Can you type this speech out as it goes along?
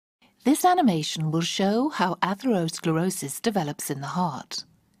This animation will show how atherosclerosis develops in the heart.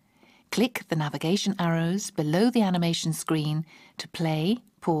 Click the navigation arrows below the animation screen to play,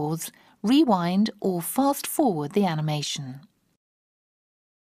 pause, rewind or fast forward the animation.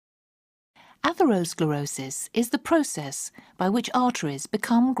 Atherosclerosis is the process by which arteries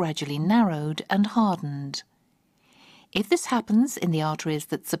become gradually narrowed and hardened. If this happens in the arteries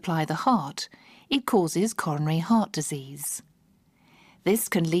that supply the heart, it causes coronary heart disease. This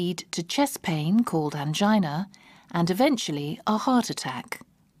can lead to chest pain called angina and eventually a heart attack.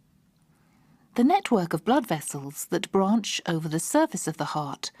 The network of blood vessels that branch over the surface of the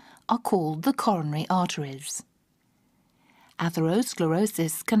heart are called the coronary arteries.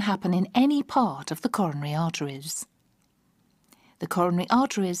 Atherosclerosis can happen in any part of the coronary arteries. The coronary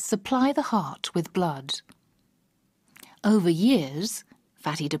arteries supply the heart with blood. Over years,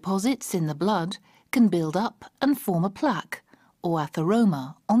 fatty deposits in the blood can build up and form a plaque, or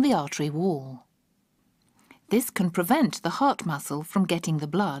atheroma, on the artery wall. This can prevent the heart muscle from getting the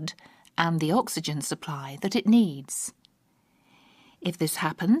blood and the oxygen supply that it needs. If this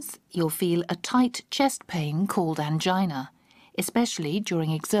happens, you'll feel a tight chest pain called angina, especially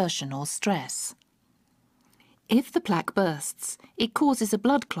during exertion or stress. If the plaque bursts, it causes a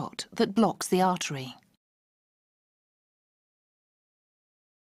blood clot that blocks the artery.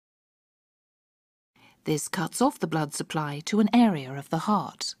 This cuts off the blood supply to an area of the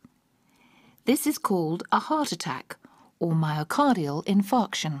heart. This is called a heart attack or myocardial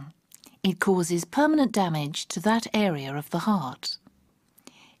infarction. It causes permanent damage to that area of the heart.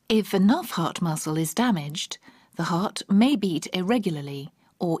 If enough heart muscle is damaged, the heart may beat irregularly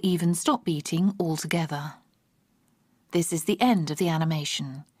or even stop beating altogether. This is the end of the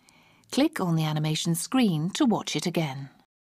animation. Click on the animation screen to watch it again.